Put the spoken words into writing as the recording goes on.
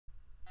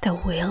The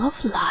wheel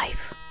of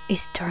life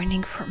is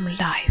turning from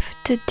life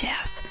to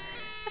death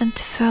and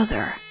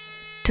further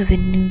to the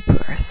new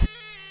birth.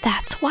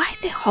 That's why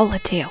the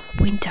holiday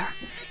of winter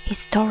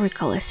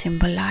historically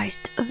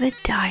symbolized the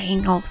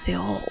dying of the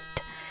old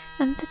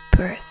and the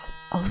birth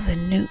of the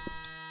new.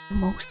 The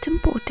most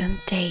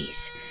important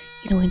days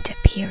in winter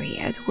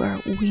period were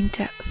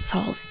winter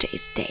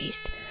solstice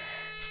days,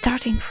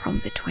 starting from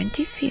the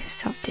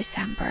 25th of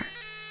December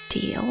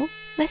till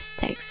the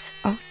 6th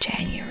of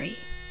January.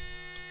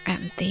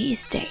 And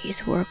these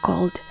days were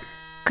called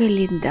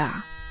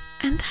Kolyada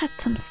and had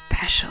some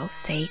special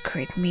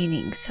sacred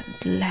meanings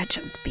and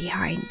legends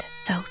behind.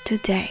 So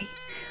today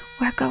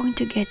we're going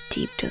to get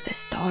deep to the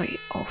story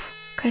of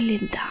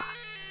Kolyada,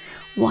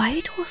 why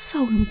it was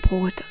so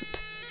important,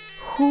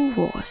 who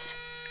was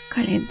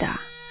Kolyada,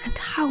 and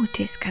how it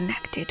is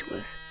connected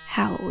with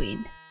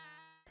Halloween.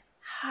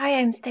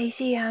 Hi, I'm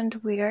Stacy and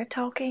we are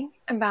talking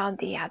about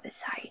the other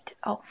side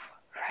of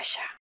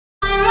Russia.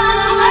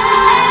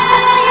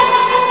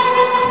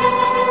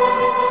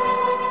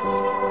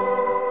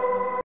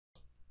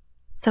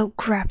 So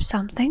grab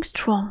something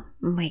strong,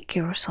 make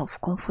yourself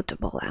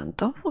comfortable and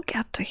don't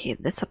forget to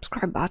hit the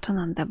subscribe button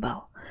and the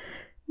bell,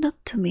 not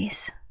to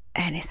miss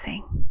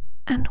anything.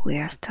 And we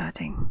are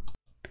starting.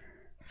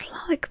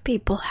 Slavic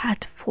people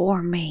had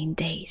 4 main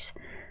days,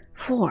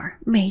 4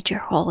 major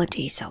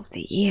holidays of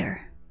the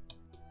year.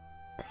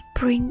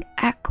 Spring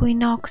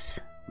equinox,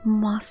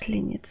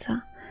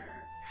 Maslenitsa,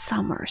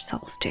 summer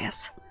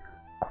solstice,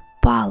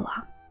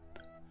 Kupala,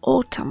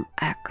 autumn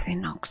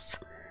equinox,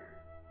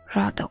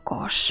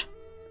 Radogosh,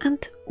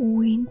 and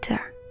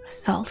winter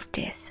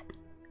solstice,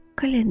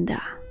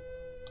 Kolyada.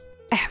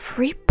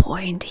 Every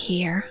point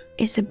here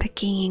is the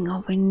beginning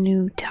of a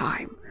new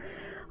time,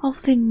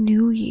 of the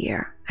new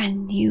year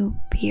and new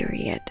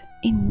period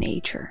in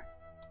nature.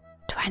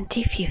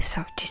 25th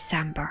of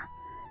December,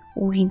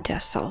 winter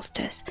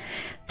solstice,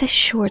 the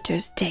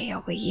shortest day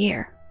of a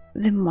year,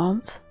 the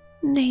month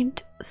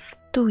named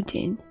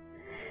Studin,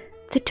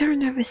 the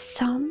turn of the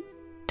sun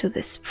to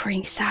the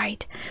spring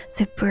side,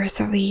 the birth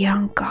of a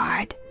young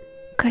god,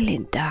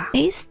 Kolyada.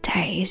 This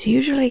day is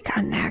usually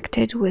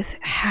connected with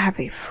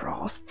heavy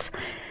frosts,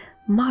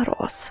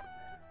 Moroz,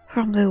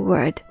 from the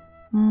word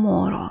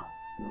moro,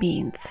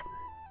 means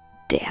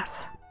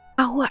death.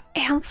 Our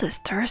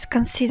ancestors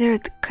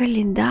considered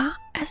Kolyada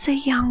as a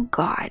young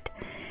god,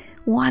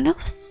 one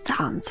of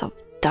sons of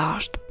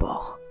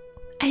Dashtbog,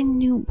 a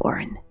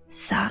newborn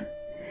son,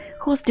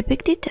 who was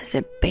depicted as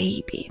a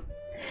baby.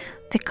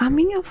 The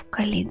coming of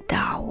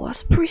Kolyada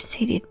was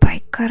preceded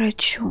by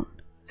Karachun,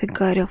 the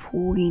god of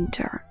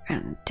winter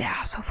and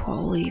death of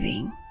all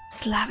living.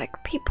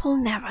 Slavic people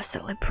never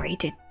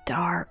celebrated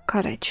dark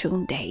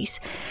Karachun days,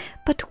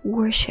 but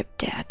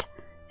worshipped it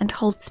and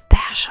hold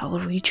special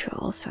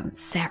rituals and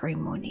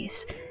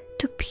ceremonies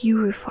to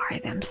purify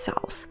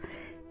themselves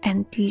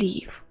and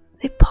leave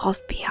the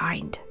past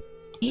behind.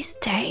 These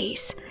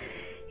days,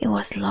 it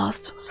was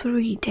last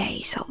 3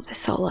 days of the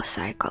solar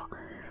cycle,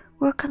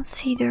 were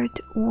considered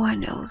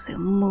one of the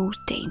most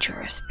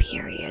dangerous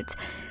periods,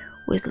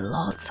 with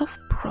lots of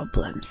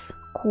problems,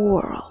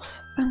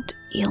 quarrels and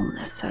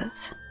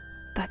illnesses.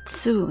 But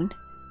soon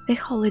the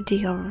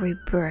holiday of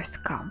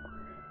rebirth come,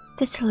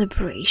 the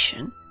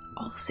celebration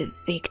of the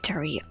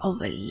victory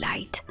over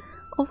light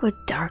over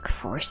dark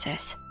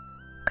forces,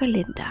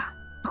 Kolyada.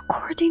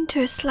 According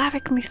to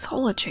Slavic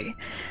mythology,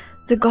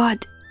 the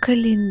god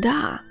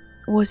Kolyada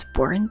was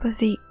born by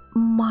the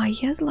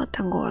Maya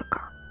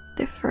Zlatogorka,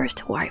 the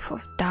first wife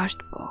of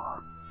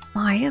Dashtbog.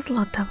 Maya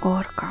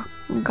Zlatogorka,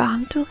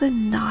 gone to the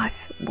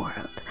ninth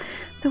world,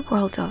 the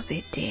world of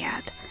the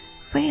dead,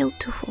 failed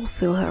to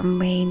fulfill her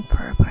main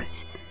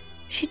purpose.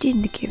 She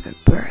didn't give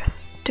birth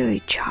to a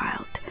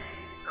child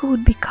who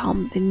would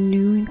become the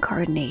new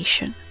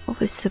incarnation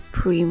of a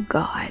supreme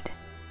god.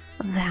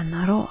 Then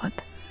Rod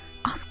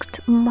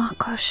asked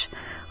Makosh,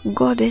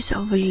 goddess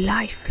of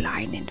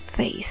lifeline and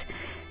faith,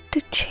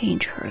 to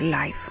change her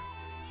life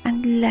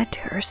and let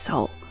her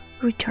soul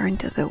return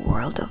to the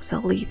world of the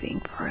living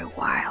for a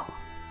while.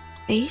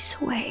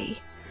 This way,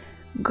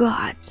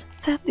 gods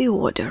set the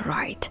order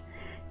right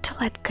to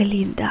let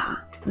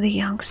Kolyada, the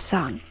young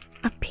son,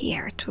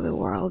 appear to the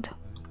world.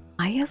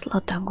 Maya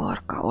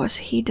Zlatogorka was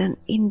hidden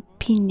in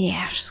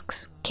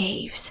Pineshk's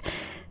caves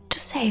to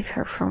save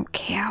her from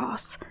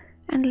chaos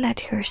and let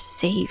her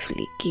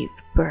safely give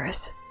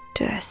birth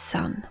to a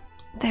son.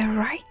 The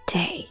right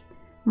day,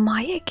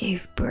 Maya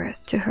gave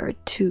birth to her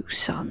 2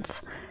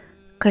 sons,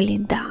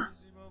 Kolyada,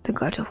 the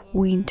god of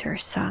winter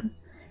sun,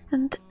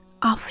 and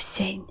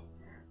Avsen,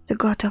 the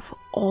god of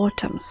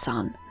autumn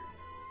sun,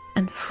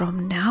 and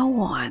from now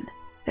on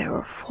they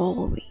were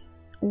following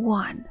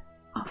one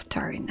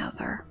after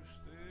another.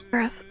 The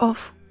birth of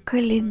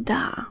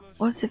Kolyada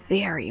was a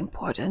very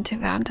important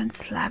event in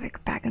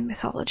Slavic pagan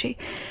mythology.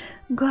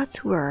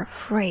 Gods were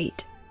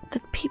afraid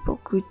that people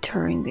could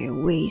turn their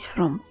ways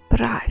from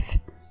Prav,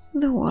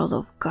 the world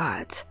of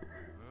gods.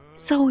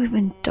 So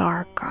even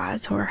dark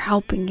gods were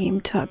helping him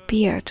to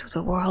appear to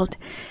the world,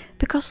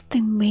 because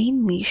the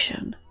main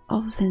mission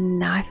of the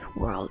ninth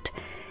world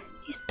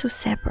is to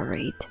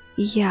separate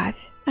Yav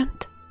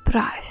and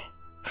Prav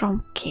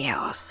from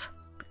chaos.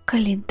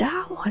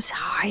 Kolyada was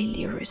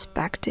highly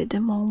respected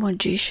among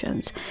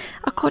magicians.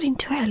 According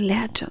to a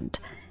legend,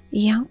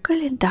 young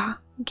Kolyada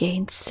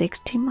gained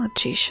 60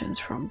 magicians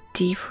from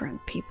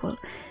different people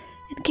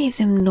and gave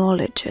them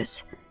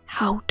knowledges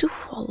how to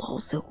follow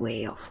the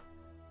way of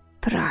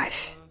Prav,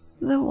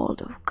 the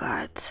world of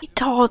gods. He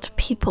taught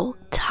people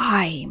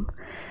time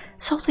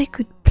so they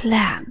could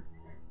plan,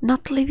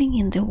 not living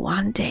in the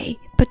one day,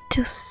 but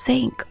to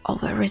think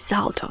of the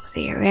result of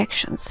their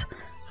actions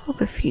for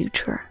the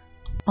future.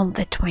 On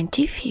the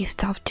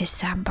 25th of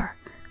December,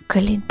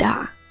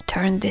 Kolyada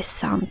turned the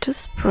sun to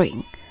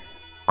spring.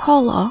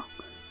 Kolo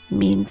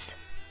means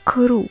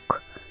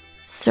krug,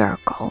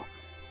 circle,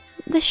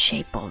 the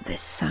shape of the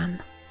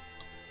sun.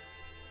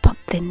 But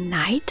the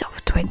night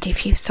of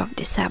 25th of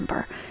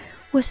December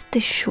was the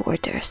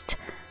shortest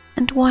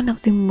and one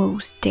of the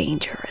most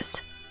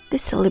dangerous, the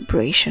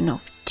celebration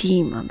of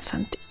demons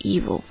and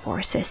evil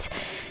forces.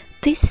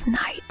 This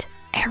night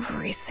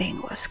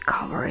everything was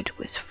covered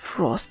with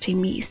frosty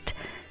mist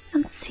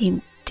and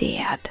seemed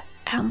dead,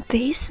 and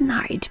this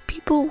night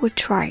people were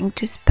trying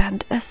to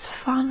spend as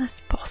fun as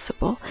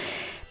possible,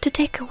 to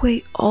take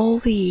away all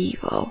the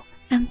evil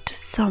and to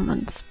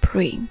summon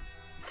spring.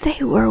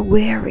 They were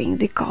wearing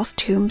the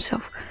costumes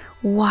of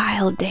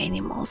wild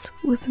animals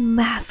with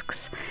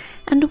masks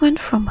and went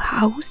from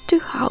house to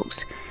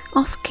house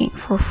asking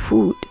for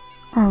food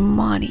or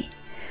money,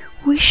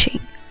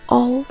 wishing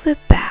all the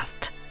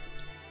best,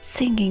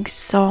 singing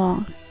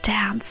songs,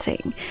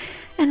 dancing,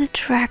 and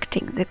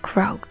attracting the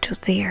crowd to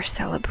their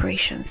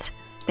celebrations.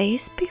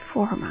 This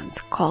performance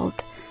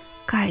called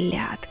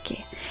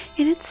Kolyada,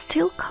 and it's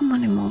still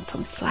common among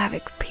some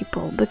Slavic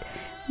people, but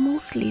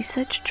mostly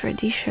such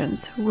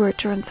traditions were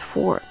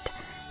transformed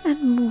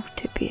and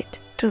moved a bit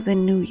to the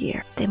new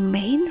year. The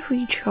main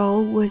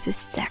ritual was a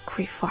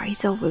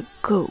sacrifice of a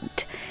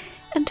goat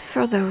and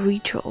further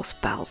ritual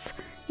spells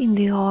in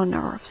the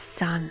honor of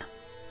sun.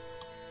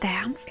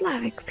 Then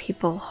Slavic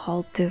people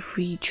hold the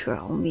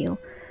ritual meal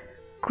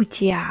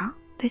Kolyada,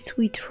 the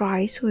sweet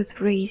rice with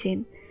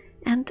raisin,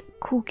 and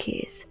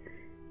cookies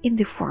in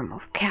the form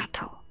of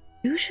cattle.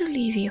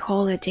 Usually the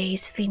holiday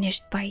is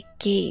finished by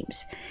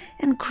games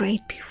and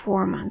great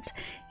performance.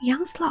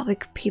 Young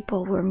Slavic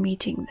people were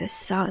meeting the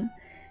sun,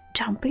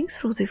 jumping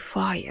through the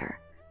fire,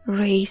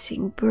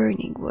 racing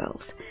burning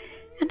wheels,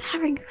 and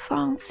having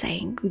fun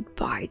saying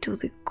goodbye to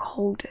the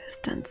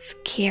coldest and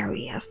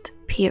scariest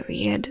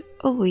period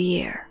of the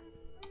year.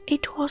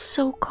 It was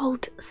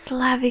so-called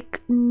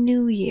Slavic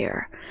New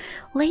Year.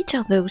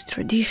 Later those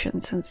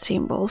traditions and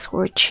symbols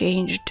were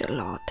changed a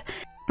lot,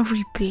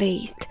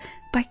 replaced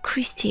by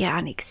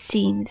Christianic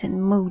scenes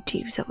and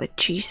motifs of a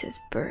Jesus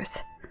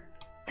birth.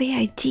 The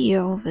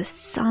idea of a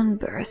sun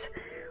birth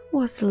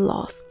was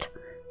lost,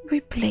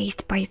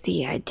 replaced by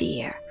the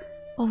idea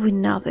of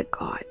another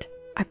god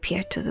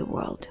appeared to the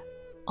world.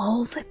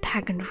 All the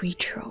pagan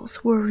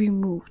rituals were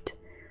removed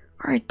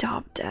or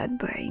adopted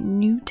by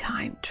new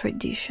time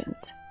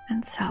traditions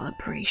and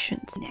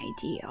celebrations. The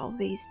idea of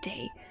this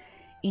day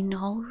in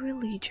all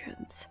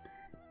religions,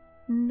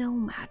 no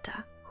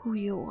matter who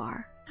you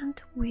are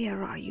and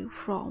where are you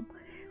from,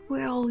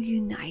 we're all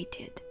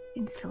united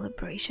in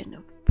celebration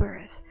of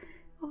birth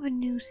of a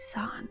new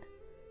sun,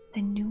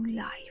 the new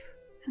life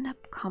and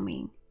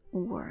upcoming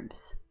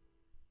warmth.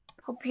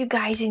 Hope you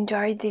guys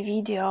enjoyed the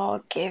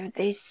video. Give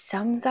this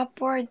thumbs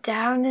up or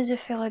down as you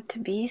feel it to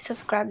be.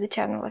 Subscribe to the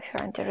channel if you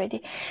aren't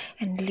already,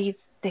 and leave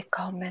the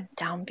comment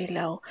down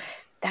below.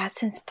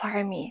 That's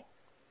inspired me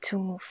to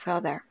move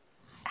further.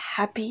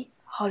 Happy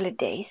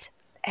holidays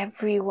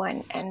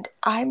everyone, and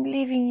I'm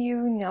leaving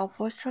you now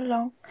for so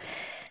long.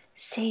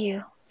 See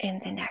you in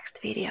the next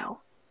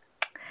video.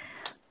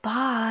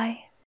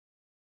 Bye.